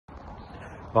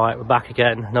Right, we're back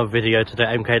again. Another video today.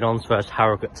 MK Dons versus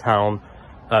Harrogate Town.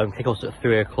 Kickoff's at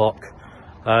 3 o'clock.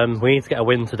 We need to get a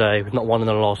win today. We've not won in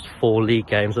the last 4 league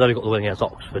games. I know we got the win against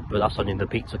Oxford, but that's only in the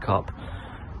Pizza Cup.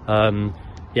 Yeah,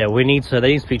 there needs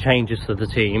to be changes to the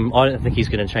team. I don't think he's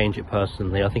going to change it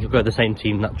personally. I think he'll go the same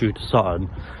team that drew to Sutton.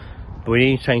 But we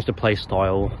need to change the play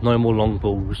style. No more long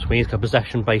balls. We need to go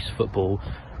possession-based football.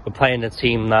 We're playing a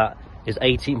team that is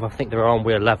 18th. I think they're on,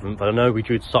 we're 11th. But I know we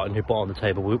drew to Sutton, who bought on the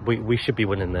table. We should be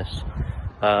winning this.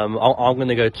 I'm going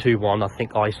to go 2-1. I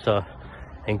think Isa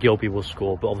and Gilby will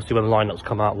score. But obviously when the lineups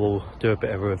come out, we'll do a bit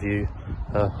of a review.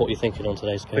 What are you thinking on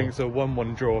today's game? I think it's a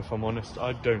 1-1 draw, if I'm honest.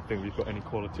 I don't think we've got any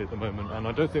quality at the moment. And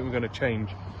I don't think we're going to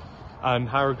change. And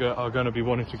Harrogate are going to be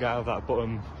wanting to get out of that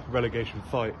bottom relegation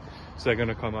fight. So they're going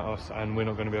to come at us and we're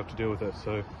not going to be able to deal with it.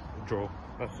 So, draw.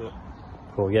 That's it.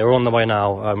 Cool, yeah, we're on the way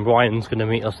now. Ryan's going to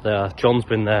meet us there. John's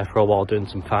been there for a while doing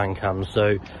some fan cams.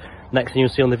 So, next thing you'll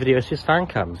see on the video is just fan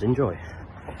cams. Enjoy.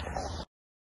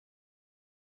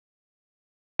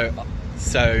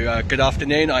 So, good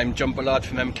afternoon. I'm John Bullard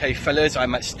from MK Fellas.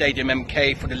 I'm at Stadium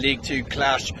MK for the League 2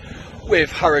 clash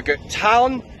with Harrogate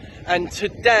Town. And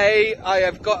today I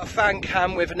have got a fan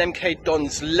cam with an MK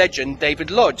Dons legend,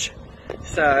 David Lodge.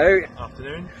 So,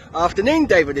 afternoon,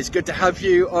 David. It's good to have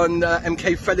you on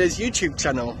MK Fellas YouTube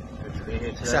channel. Good to be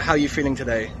here today. So, how are you feeling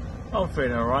today? I'm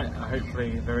feeling alright.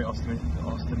 Hopefully, very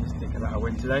optimistic about a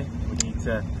win today. We need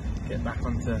to get back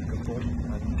onto good form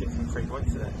and get some 3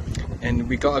 points today. And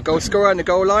we got a goal scorer on the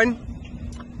goal line?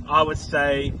 I would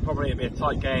say probably it'll be a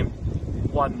tight game,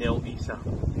 1-0 Isa.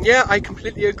 Yeah, I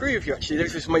completely agree with you actually.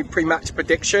 This was my pre-match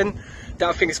prediction. That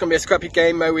I think it's going to be a scrappy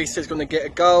game. Mo Isa's going to get a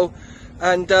goal.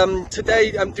 And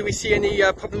today, do we see any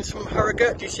problems from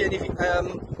Harrogate? Do you see anything?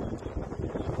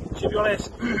 To be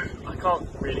honest, I can't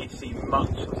really see much.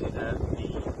 Obviously, they're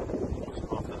the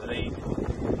half of the league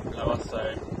below us,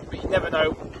 so but you never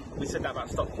know. We said that about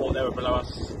Stockport; they were below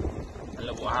us, and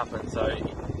look what happened. So,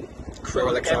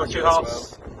 Alexander game 2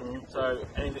 halves. So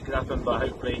anything could happen, but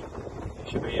hopefully it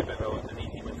should be a bit of an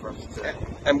easy win for us today.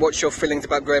 And what's your feelings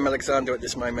about Graham Alexander at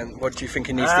this moment? What do you think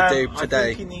he needs to do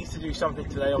today? I think he needs to do something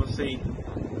today. Obviously,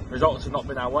 results have not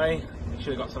been our way. We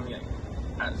should have got something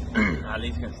at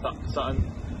least against Sutton,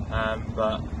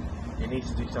 but he needs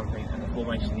to do something, and the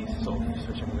formation needs to sort of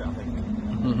switch up a bit, I think.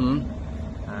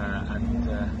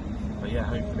 But yeah,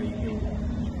 hopefully he'll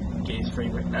get his 3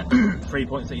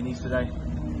 points that he needs today,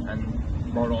 and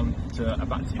roll on to a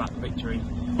back-to-back victory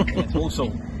against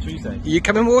Walsall Tuesday. Are you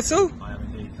coming, Walsall? I am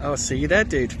indeed. I'll see you there,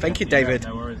 dude. Thank you, Yeah, David.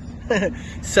 no worries.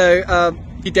 So,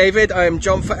 David, I am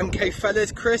John for MK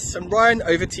Fellas, Chris and Ryan,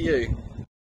 over to you.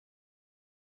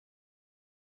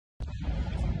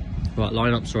 Right,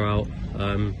 lineups are out.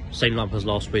 Same lineup as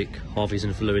last week. Harvey's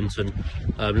in for Lewington.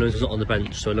 Lewington's not on the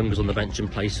bench, so Lunga's on the bench in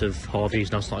place of Harvey,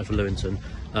 who's now starting for Lewington.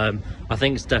 I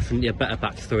think it's definitely a better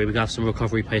back three. We have some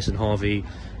recovery pace in Harvey,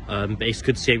 but it's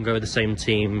good to see him go with the same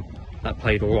team that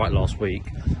played all right last week.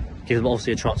 Give them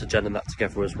obviously a chance to gel that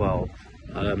together as well.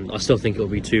 I still think it'll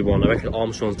be 2-1. I reckon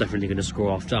Armstrong's definitely going to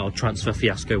score after our transfer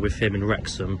fiasco with him and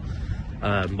Wrexham.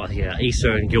 But I think yeah,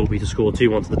 Isa and Gilby to score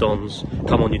 2-1 to the Dons.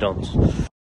 Come on, you Dons.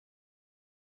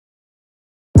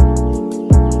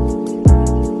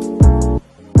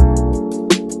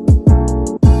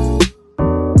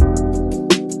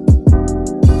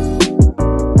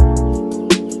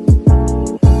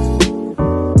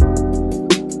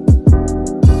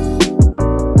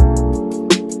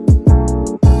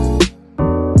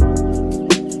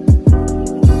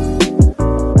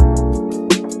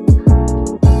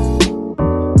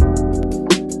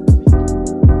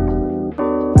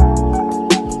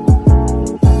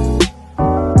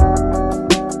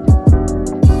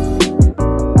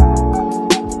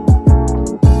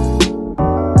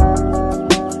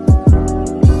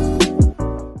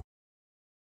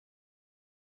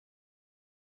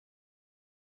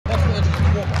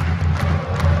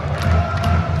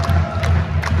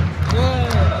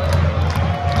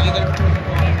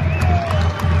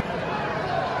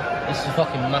 This is a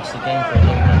fucking massive game for a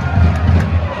little bit.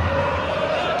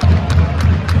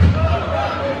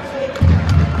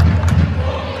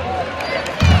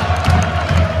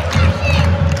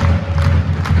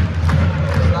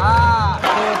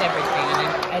 Record everything and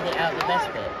then edit out the best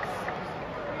bits.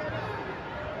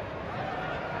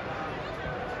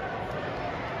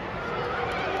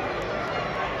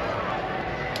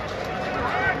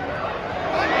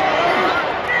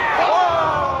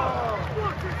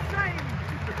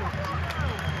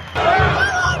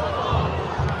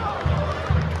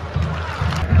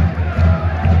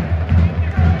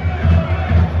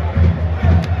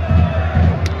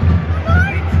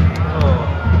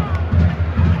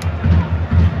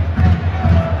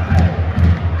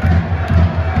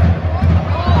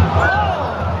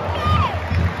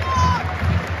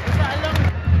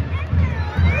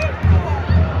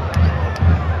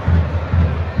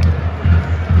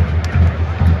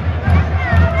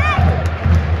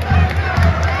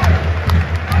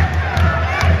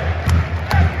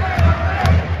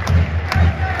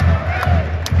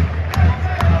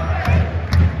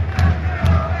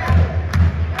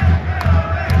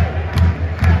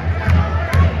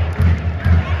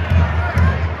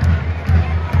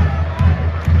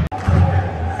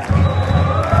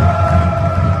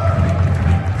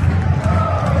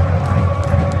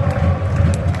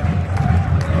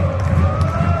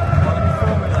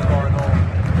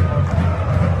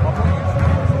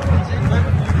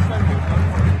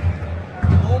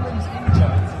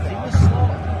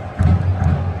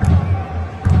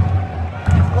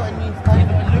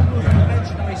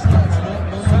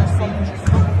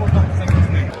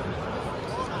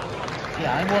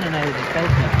 I want to know who they're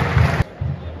talking about.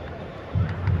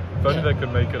 If only they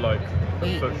could make it like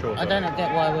a foot shorter. I don't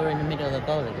get why we're in the middle of the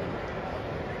goal again.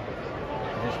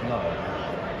 It's low.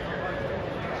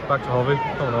 Back to Harvey.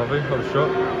 Come on, Harvey. Have a shot.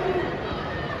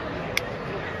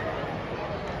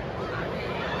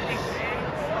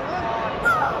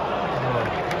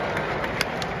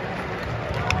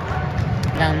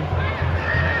 Down.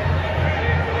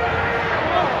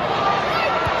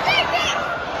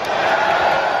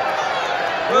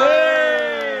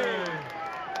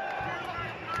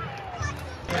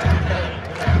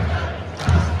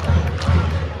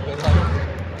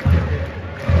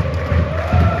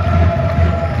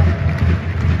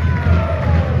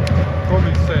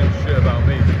 Probably saying shit about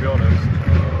me, to be honest.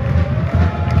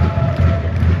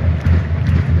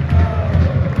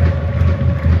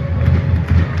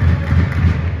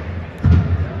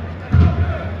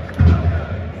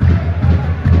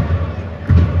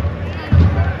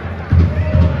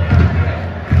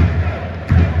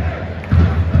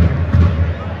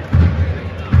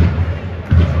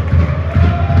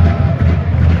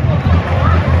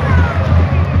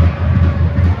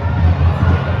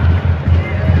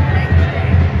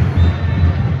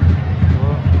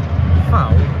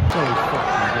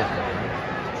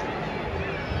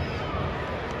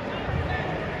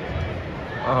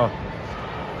 Oh.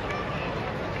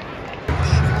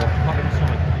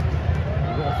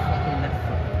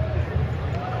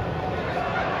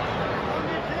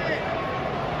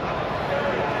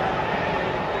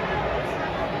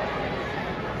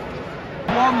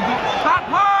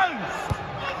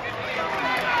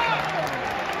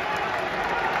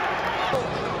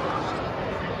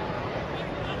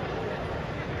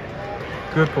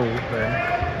 Good ball then.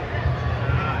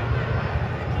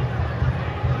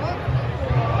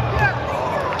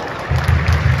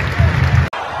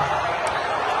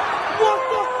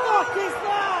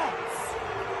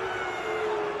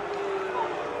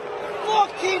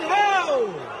 Fucking hell!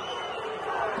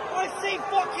 I see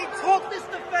fucking Toddlers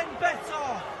defend better!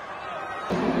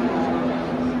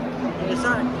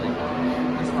 Exactly.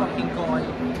 This fucking guy.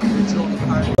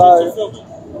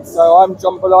 So I'm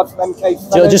John Bullard from MK.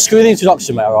 Just screw the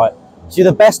introduction, mate, alright? So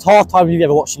you're the best half-time you've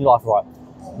ever watched in your life, right?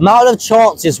 Amount of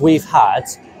chances we've had,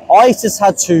 Isis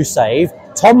had 2 saved,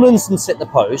 Tomlinson's hit the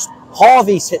post,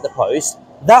 Harvey's hit the post.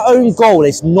 That own goal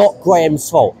is not Graham's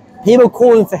fault. People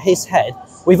calling for his head.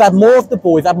 We've had more of the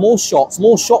ball, we've had more shots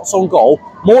on goal,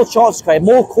 more chances created,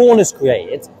 more corners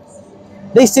created.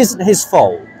 This isn't his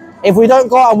fault. If we don't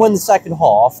go out and win the second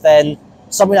half, then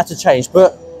something has to change.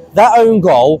 But that own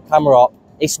goal, camera up,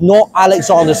 it's not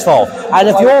Alexander's fault. And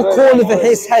if you're calling for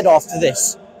his head after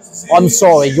this, I'm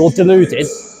sorry, you're deluded.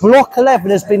 Block 11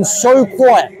 has been so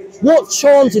quiet. What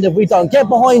chanting have we done? Get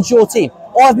behind your team.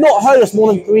 I've not heard us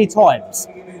more than 3 times.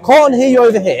 Can't hear you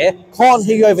over here, can't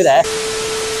hear you over there.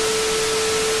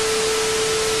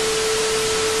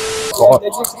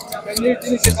 They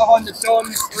didn't sit behind the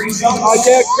Dons.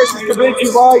 Yeah, Chris is completely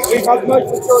right. We've had most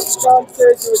of the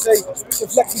chances. There was a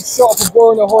deflected shot of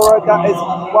a hora. That is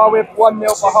while we're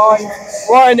 1-0 behind.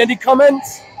 Ryan, any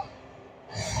comments?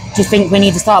 Just think we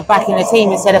need to start backing the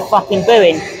team instead of fucking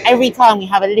booing. Every time we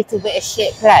have a little bit of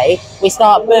shit play, we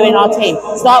start booing our team.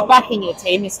 Start backing your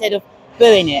team instead of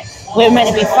booing it. We're meant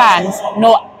to be fans,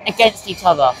 not against each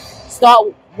other.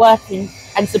 Start working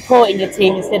and supporting your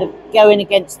team instead of going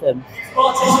against them.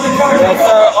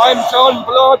 I'm John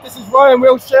Bullard, this is Ryan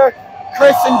Wilshire.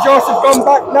 Chris and Josh have gone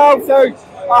back now, so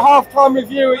our half-time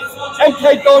review is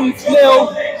MK Dons 0,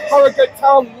 Harrogate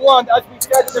Town 1. As we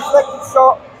said, the deflected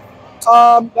shot.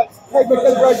 That's Craig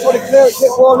McGilvray trying to clear it,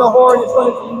 hit Warner Horn, and it's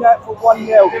going to be net for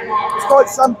 1-0. It's quite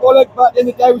shambolic, but in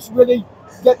the day we should really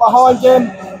get behind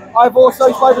him. I've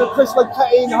also spoken to Chris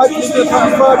Lanketti and hopefully he'll put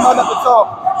the 3rd man at the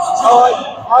top. Alright,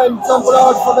 I'm John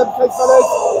Bullard from MK Fellas.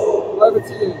 Over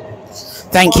to you.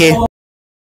 Thank you.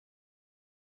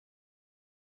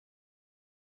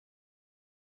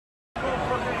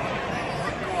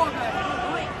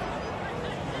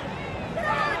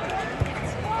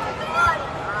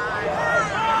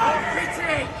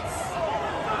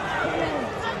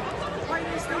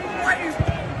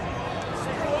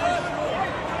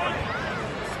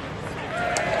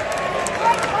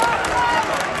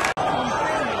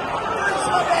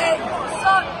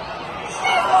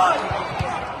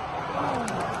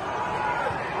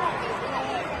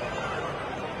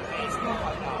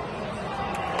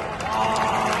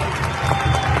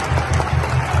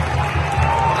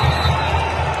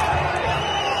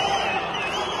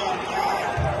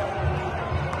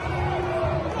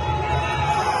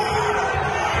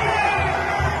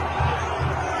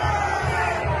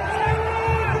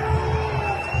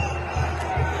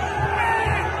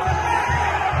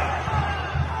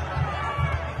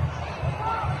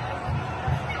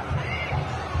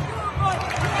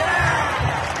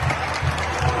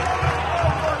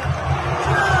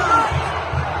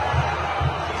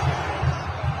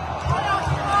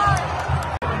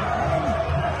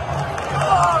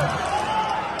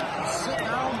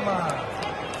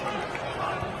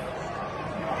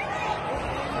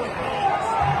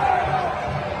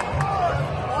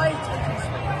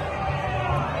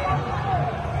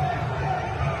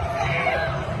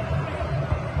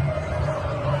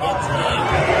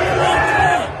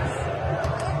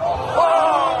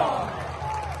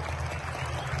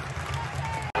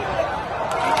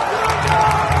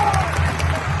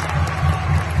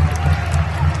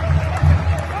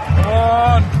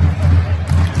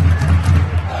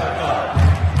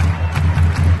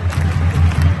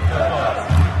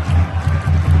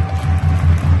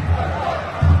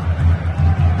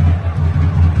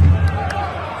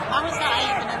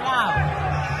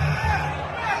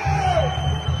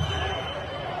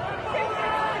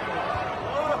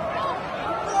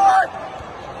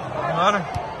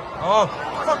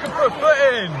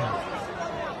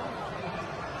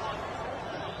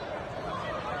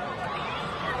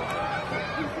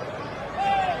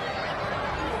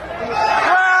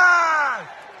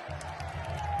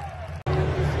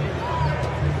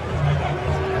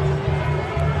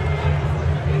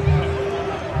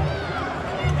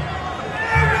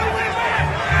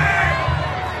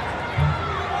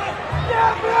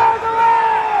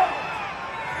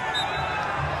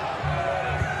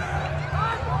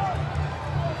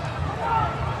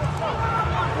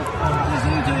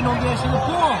 Yes.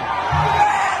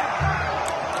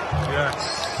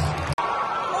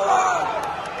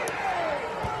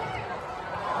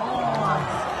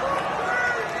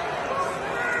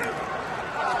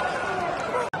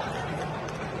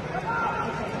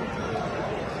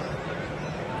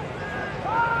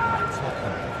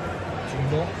 Do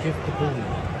not give the ball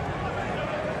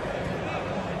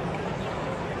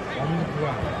on the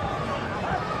ground.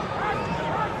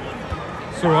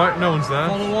 It's alright, no one's there.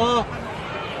 Follow up.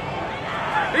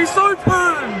 It's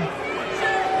open!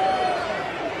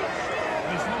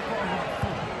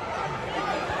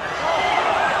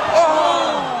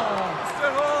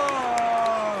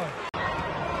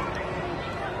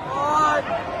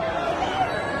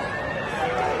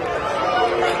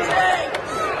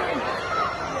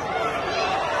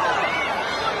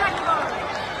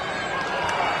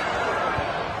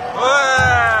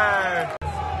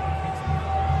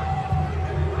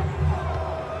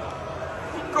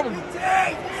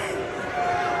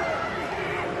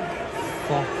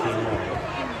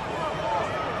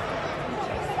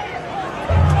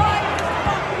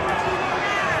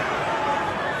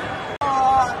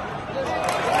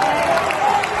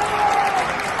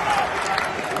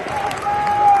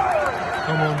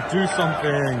 Come on, do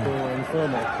something. Scoring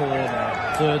from a corner.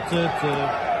 Scoring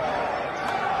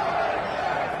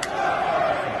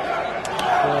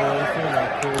from a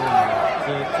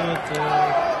corner.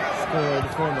 Scoring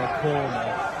from a corner.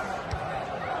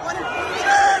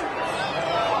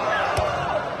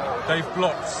 They've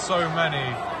blocked so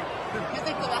many. Because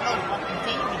they've got that whole fucking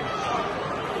team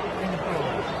in the ball.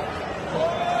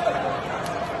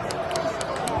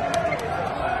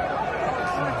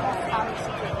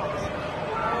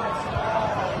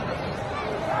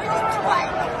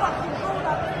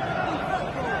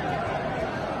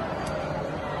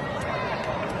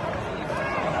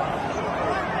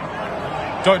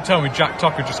 Don't tell me Jack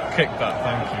Tucker just kicked that,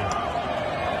 thank you.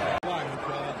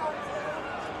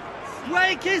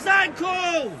 Break his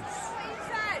ankles!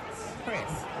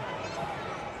 Chris.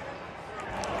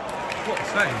 What a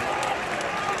save.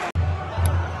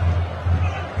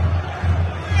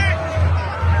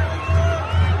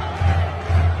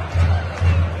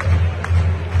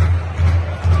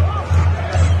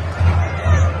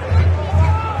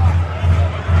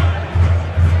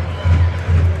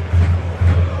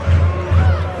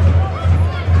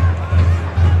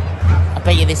 I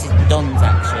bet you this is Don's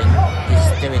action. He's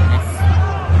doing this.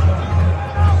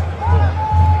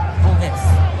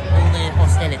 All the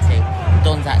hostility.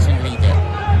 Don's action leads